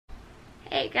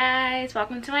Hey guys,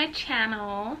 welcome to my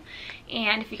channel.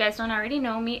 And if you guys don't already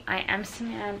know me, I am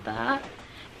Samantha.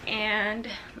 And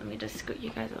let me just scoot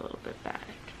you guys a little bit back.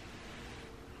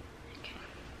 Okay.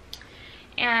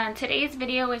 And today's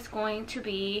video is going to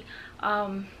be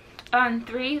on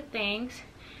 3 things.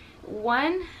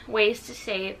 1, ways to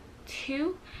save.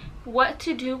 2, what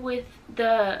to do with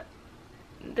the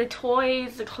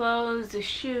toys, the clothes, the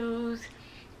shoes,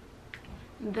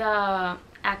 the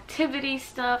activity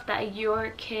stuff that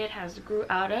your kid has grew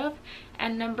out of.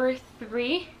 And number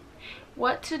 3,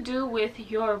 what to do with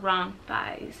your wrong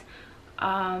buys.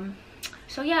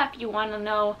 So yeah, if you want to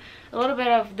know a little bit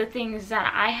of the things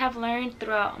that I have learned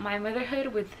throughout my motherhood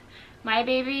with my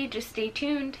baby, just stay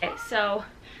tuned. Okay, so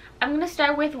I'm gonna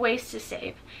start with ways to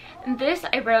save. And this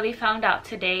I barely found out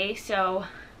today, so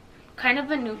kind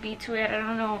of a newbie to it. I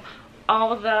don't know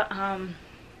all the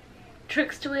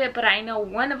tricks to it, but I know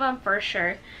one of them for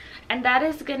sure, and that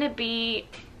is gonna be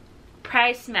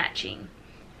price matching.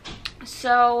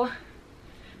 So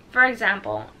for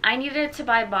example, I needed to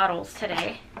buy bottles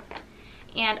today,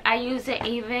 and I use the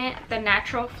ARENT, the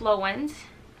natural flow ones.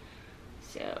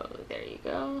 So there you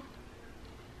go.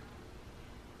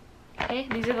 Okay,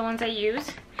 these are the ones I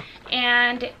use.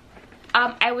 And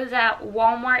I was at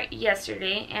Walmart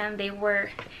yesterday, and they were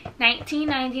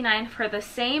 $19.99 for the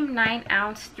same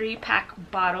 9-ounce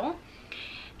 3-pack bottle.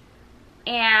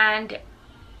 And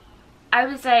I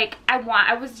was like,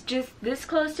 I was just this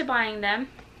close to buying them,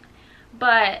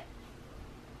 and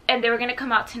they were gonna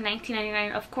come out to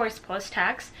 $19.99, of course, plus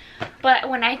tax. But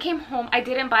when I came home, I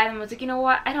didn't buy them. I was like, you know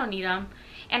what, I don't need them.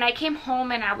 And I came home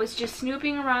and I was just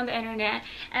snooping around the internet,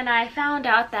 and I found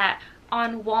out that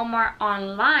on Walmart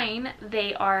online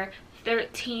they are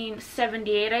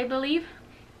 $13.78, I believe.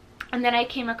 And then I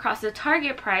came across the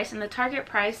Target price, and the Target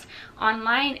price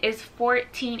online is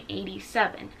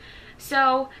 $14.87.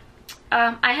 So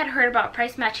I had heard about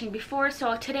price matching before,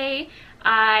 so today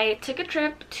I took a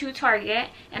trip to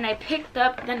Target and I picked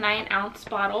up the 9-ounce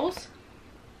bottles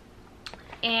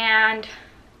and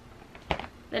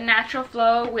the natural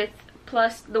flow with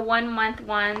plus the 1-month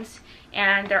ones,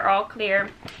 and they're all clear.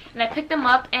 And I picked them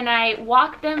up and I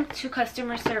walked them to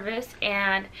customer service,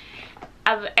 and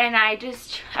I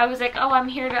was like, oh,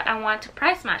 I want to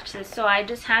price match this. So I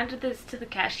just handed this to the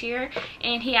cashier,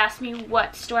 and he asked me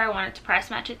what store I wanted to price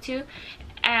match it to.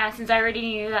 And since I already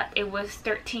knew that it was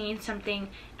 13 something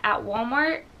at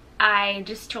Walmart, I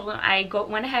just told him,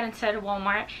 went ahead and said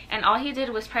Walmart, and all he did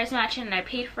was price match it, and I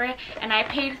paid for it, and I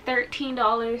paid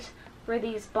 $13 for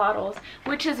these bottles,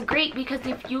 which is great, because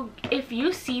if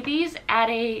you see these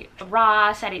at a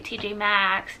Ross, at a TJ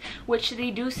Maxx, which they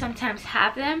do sometimes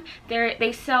have them,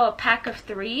 they sell a pack of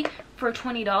 3 for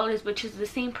 $20, which is the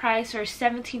same price or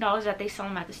 $17 that they sell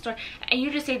them at the store, and you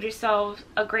just saved yourself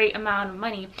a great amount of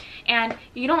money. And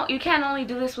you can't only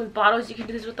do this with bottles, you can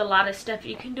do this with a lot of stuff.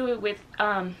 You can do it with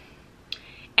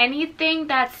anything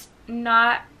that's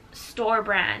not store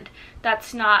brand,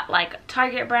 that's not like a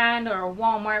Target brand or a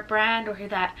Walmart brand, or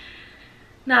that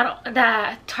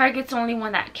Target's the only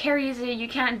one that carries it. You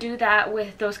can't do that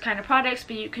with those kind of products,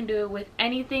 but you can do it with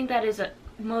anything that is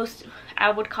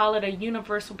I would call it a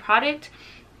universal product.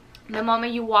 The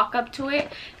moment you walk up to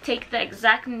it, take the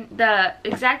exact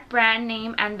brand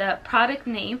name and the product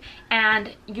name,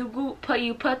 and you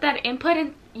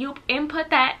input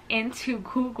that into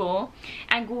Google,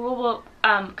 and Google will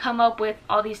come up with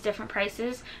all these different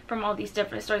prices from all these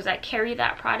different stores that carry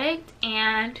that product.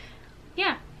 And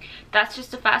yeah, that's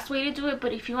just a fast way to do it.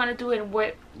 But if you want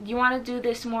to do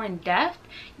this more in depth,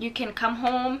 you can come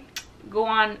home, go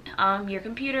on your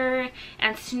computer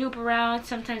and snoop around.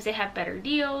 Sometimes they have better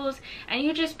deals, and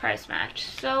you just price match.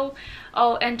 So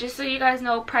and just so you guys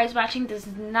know, price matching does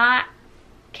not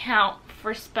count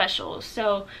for specials.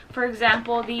 So for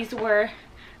example, these were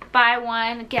buy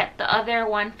one get the other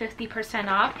one 50%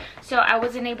 off. So I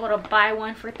wasn't able to buy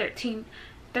one for $13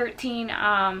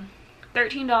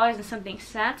 and something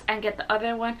cents and get the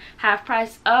other one half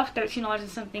price of $13 and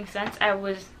something cents. I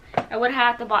would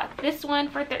have to bought this one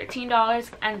for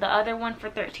 $13 and the other one for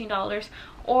 $13,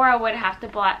 or I would have to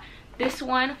bought this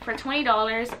one for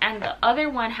 $20 and the other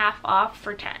one half off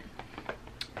for $10.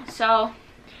 So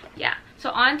yeah, so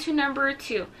on to number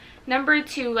 2. Number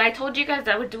 2, I told you guys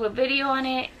I would do a video on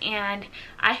it, and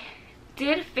I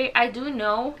do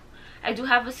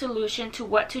have a solution to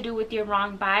what to do with your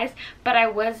wrong buys, but I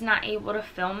was not able to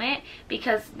film it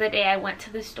because the day I went to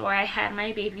the store, I had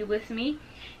my baby with me.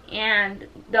 And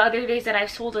the other days that I've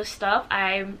sold the stuff,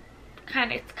 it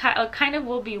kind of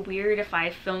will be weird if I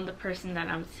film the person that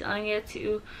I'm selling it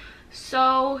to.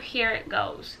 So here it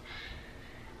goes.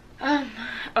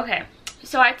 Okay,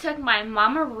 so I took my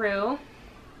MAMAROO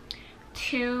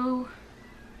to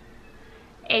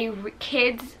a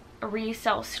kids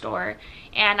resale store,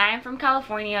 and I am from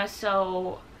California,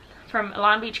 so from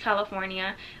Long Beach,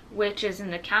 California, which is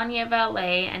in the county of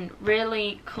LA and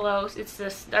really close. It's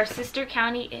our sister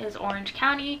county is Orange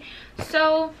County.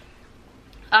 So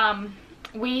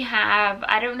we have,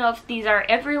 I don't know if these are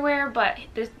everywhere, but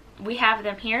we have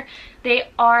them here. They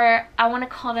are, I want to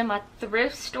call them a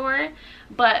thrift store,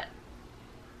 but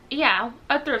yeah,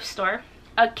 a thrift store,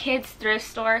 a kids thrift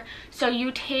store. So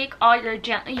you take all your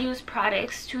gently used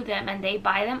products to them and they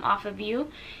buy them off of you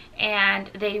and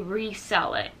they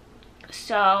resell it.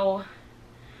 So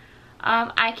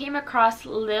I came across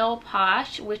Lil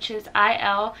Posh, which is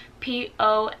ILPOSH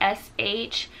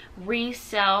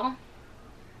resell,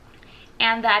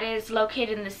 and that is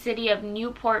located in the city of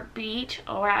Newport Beach,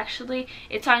 or actually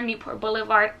it's on Newport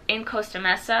Boulevard in Costa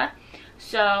Mesa.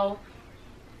 So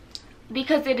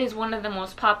because it is one of the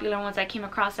most popular ones, I came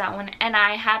across that one, and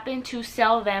I happened to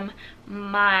sell them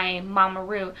my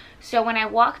MAMAROO. So when I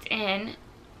walked in,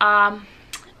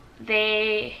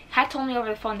 they had told me over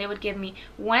the phone they would give me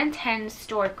 110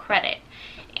 store credit,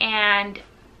 and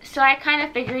so I kind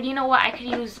of figured, you know what, I could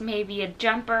use maybe a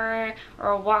jumper or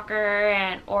a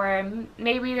walker, or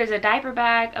maybe there's a diaper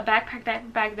bag, a backpack diaper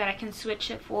bag that I can switch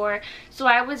it for. So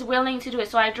I was willing to do it.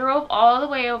 So I drove all the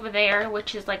way over there,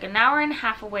 which is like an hour and a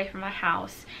half away from my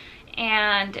house,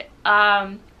 and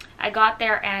I got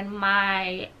there,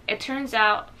 and it turns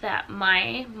out that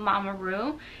my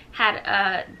MAMAROO had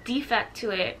a defect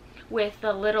to it with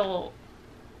the little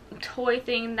toy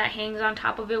thing that hangs on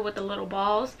top of it with the little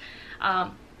balls.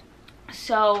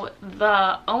 So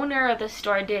the owner of the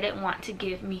store didn't want to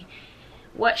give me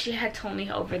what she had told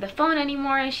me over the phone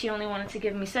anymore, and she only wanted to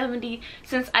give me 70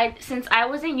 since I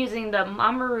wasn't using the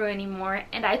MAMAROO anymore,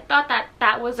 and I thought that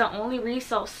that was the only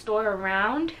resale store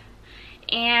around,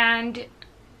 and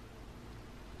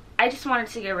I just wanted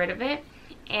to get rid of it,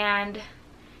 and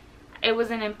it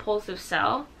was an impulsive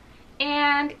sell,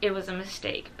 and it was a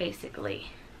mistake. Basically,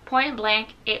 point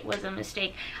blank, it was a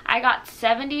mistake. I got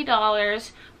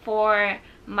 $70 for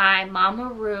my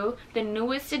MAMAROO, the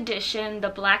newest edition, the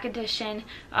black edition,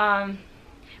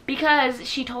 because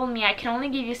she told me I can only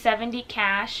give you 70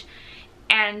 cash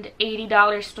and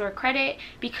 $80 store credit,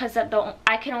 because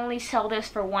I can only sell this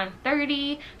for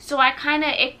 $130. So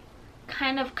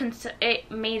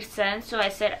it made sense. So I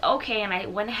said okay, and I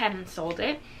went ahead and sold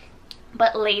it.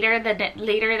 But later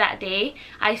that day,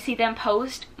 I see them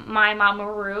post my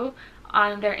MAMAROO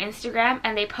on their Instagram,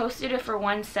 and they posted it for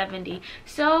 $170.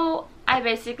 So I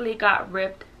basically got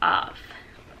ripped off.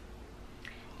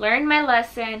 Learned my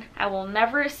lesson. I will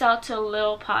never sell to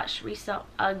Lil Posh resell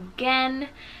again.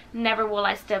 Never will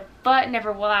I step foot,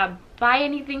 never will I buy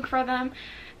anything for them,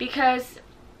 because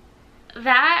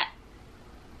that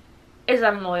is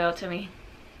unloyal to me,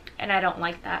 and I don't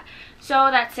like that. So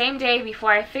that same day,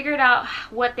 before I figured out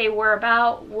what they were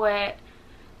about,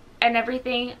 and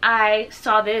everything, I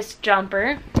saw this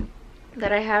jumper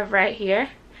that I have right here,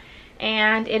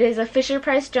 and it is a Fisher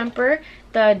Price jumper.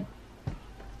 I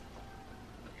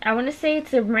want to say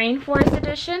it's a Rainforest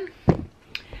edition.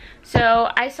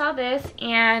 So I saw this,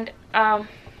 and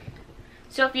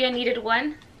Sophia needed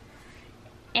one,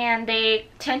 and they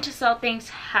tend to sell things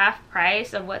half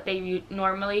price of what they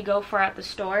normally go for at the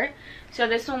store. So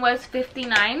this one was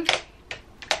 $59,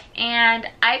 and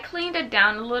I cleaned it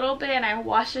down a little bit, and I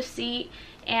washed the seat,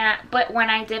 but when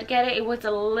I did get it, it was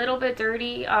a little bit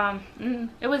dirty.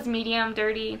 It was medium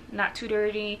dirty, not too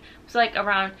dirty. It was like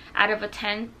around, out of a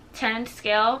 10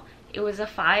 scale, it was a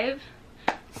 5.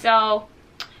 So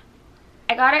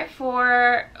I got it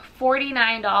for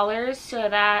 $49, so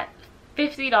that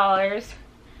 $50.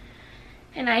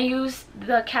 And I used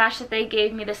the cash that they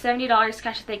gave me, the $70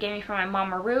 cash that they gave me for my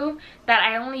MAMAROO, that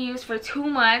I only used for 2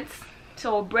 months.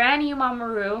 So a brand new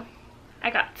MAMAROO. I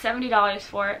got $70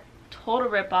 for it. Total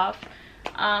ripoff.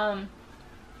 I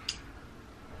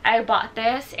bought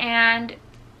this, and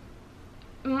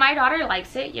my daughter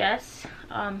likes it, yes.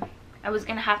 I was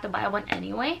gonna have to buy one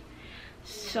anyway.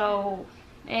 So,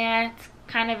 and it's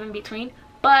kind of in between.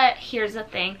 But here's the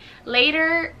thing.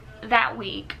 Later that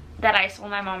week that I sold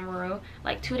my MAMAROO,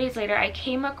 like 2 days later, I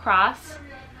came across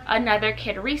another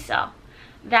kid resale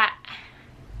that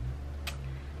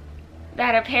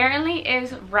apparently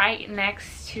is right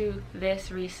next to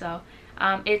this resale.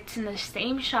 It's in the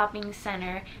same shopping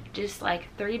center, just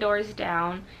like 3 doors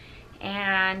down,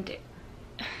 and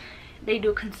they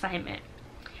do consignment.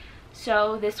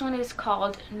 So this one is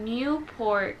called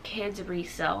Newport Kids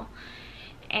Resale,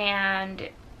 and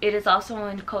it is also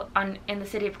in the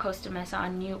city of Costa Mesa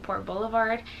on Newport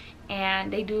Boulevard.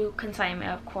 and they do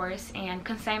consignment, of course. And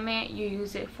consignment, you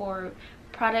use it for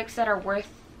products that are worth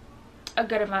a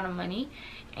good amount of money,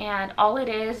 and all it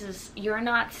is you're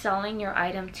not selling your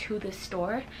item to the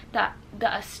store. That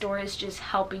the store is just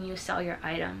helping you sell your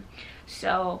item.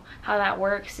 So how that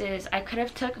works is I could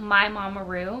have took my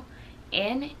MAMAROO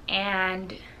in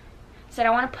and said I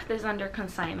want to put this under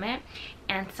consignment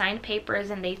and signed papers,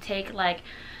 and they take like,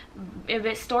 if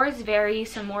it stores vary,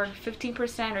 some more 15%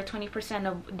 or 20%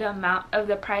 of the amount of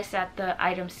the price that the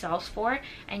item sells for,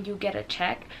 and you get a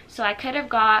check. So I could have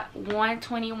got $120,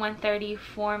 $130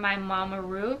 for my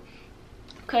MAMAROO.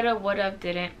 Coulda, woulda,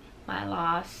 didn't. My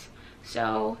loss.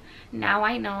 So now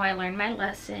I know, I learned my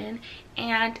lesson.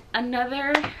 And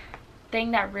another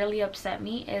thing that really upset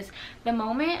me is the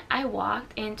moment I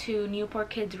walked into Newport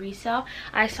Kids Resale,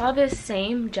 I saw this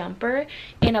same jumper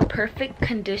in a perfect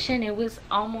condition. It was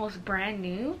almost brand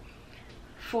new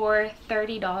for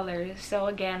 $30. So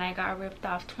again, I got ripped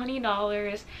off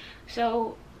 $20.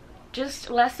 So just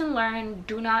lesson learned,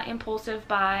 do not impulsive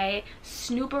buy,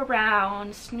 snoop around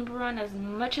as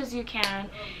much as you can.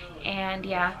 And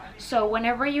yeah, so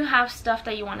whenever you have stuff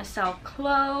that you want to sell,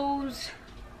 clothes,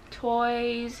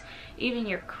 toys, even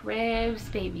your cribs,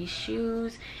 baby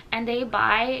shoes, and they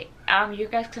buy, you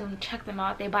guys can check them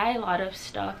out, they buy a lot of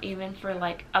stuff even for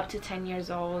like up to 10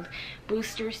 years old,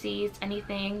 booster seats,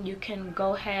 anything. You can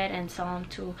go ahead and sell them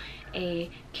to a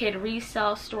kid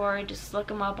resale store. Just look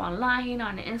them up online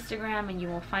on Instagram and you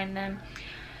will find them.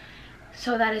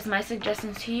 So that is my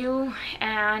suggestion to you.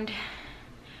 And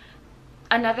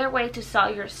another way to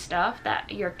sell your stuff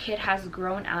that your kid has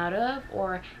grown out of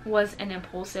or was an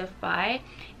impulsive buy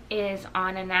is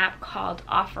on an app called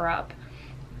OfferUp,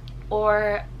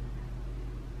 or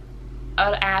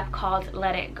an app called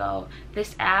Let It Go.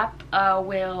 This app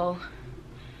will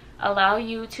allow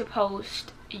you to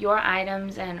post your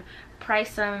items and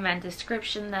price them and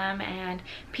description them, and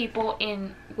people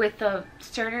in with a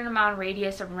certain amount of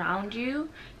radius around you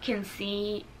can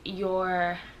see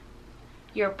your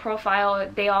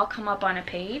profile. They all come up on a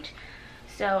page.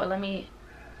 So let me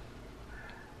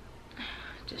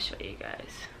just show you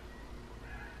guys.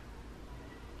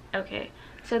 Okay,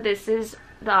 so this is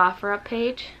the OfferUp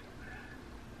page,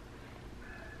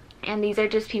 and these are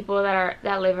just people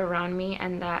that live around me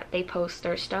and that they post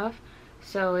their stuff.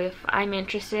 So if I'm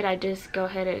interested, I just go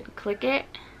ahead and click it,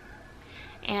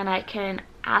 and I can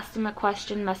ask them a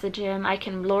question, message them, I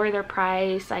can lower their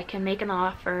price, I can make an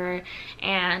offer.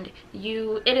 And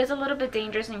it is a little bit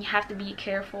dangerous and you have to be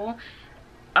careful,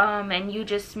 and you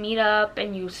just meet up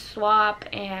and you swap,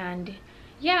 and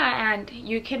yeah, and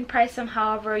you can price them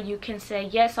however. You can say,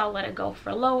 yes, I'll let it go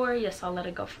for lower, yes, I'll let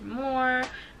it go for more,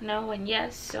 no, and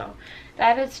yes. So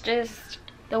that is just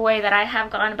the way that I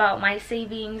have gone about my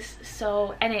savings.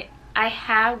 So, and I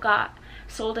have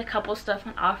sold a couple stuff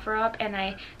on OfferUp, and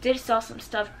I did sell some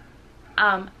stuff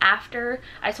after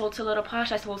I sold to Little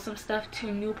Posh. I sold some stuff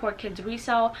to Newport Kids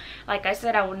Resale. Like I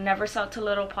said, I would never sell to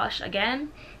Little Posh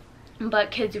again,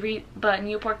 but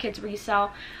Newport Kids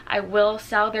Resale I will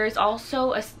sell. There's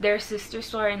also their sister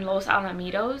store in Los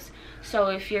Alamitos. So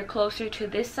if you're closer to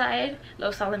this side,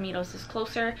 Los Alamitos is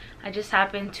closer. I just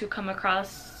happened to come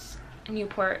across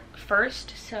Newport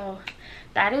first. So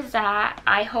that is that.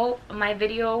 I hope my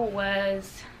video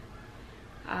was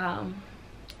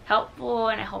helpful,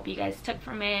 and I hope you guys took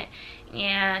from it.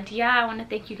 And yeah, I want to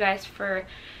thank you guys for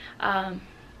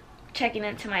checking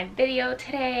into my video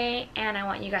today, and I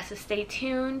want you guys to stay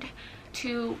tuned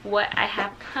to what I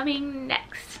have coming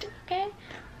next. Okay,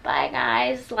 bye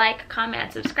guys. Like, comment,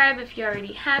 and subscribe if you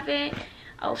already haven't.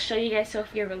 I'll show you guys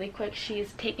Sophia really quick.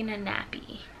 She's taking a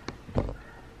nappy.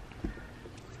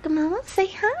 Come on, say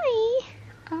hi.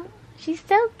 Oh, she's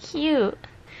so cute.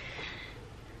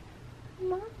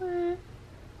 Mama.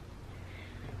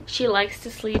 She likes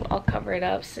to sleep all covered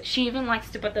up. So she even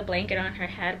likes to put the blanket on her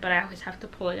head, but I always have to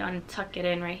pull it on and tuck it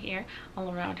in right here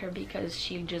all around her, because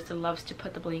she just loves to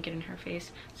put the blanket in her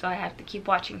face. So I have to keep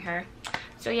watching her.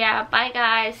 So yeah, bye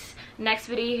guys. Next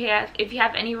video, if you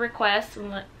have any requests,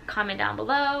 comment down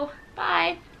below.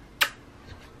 Bye.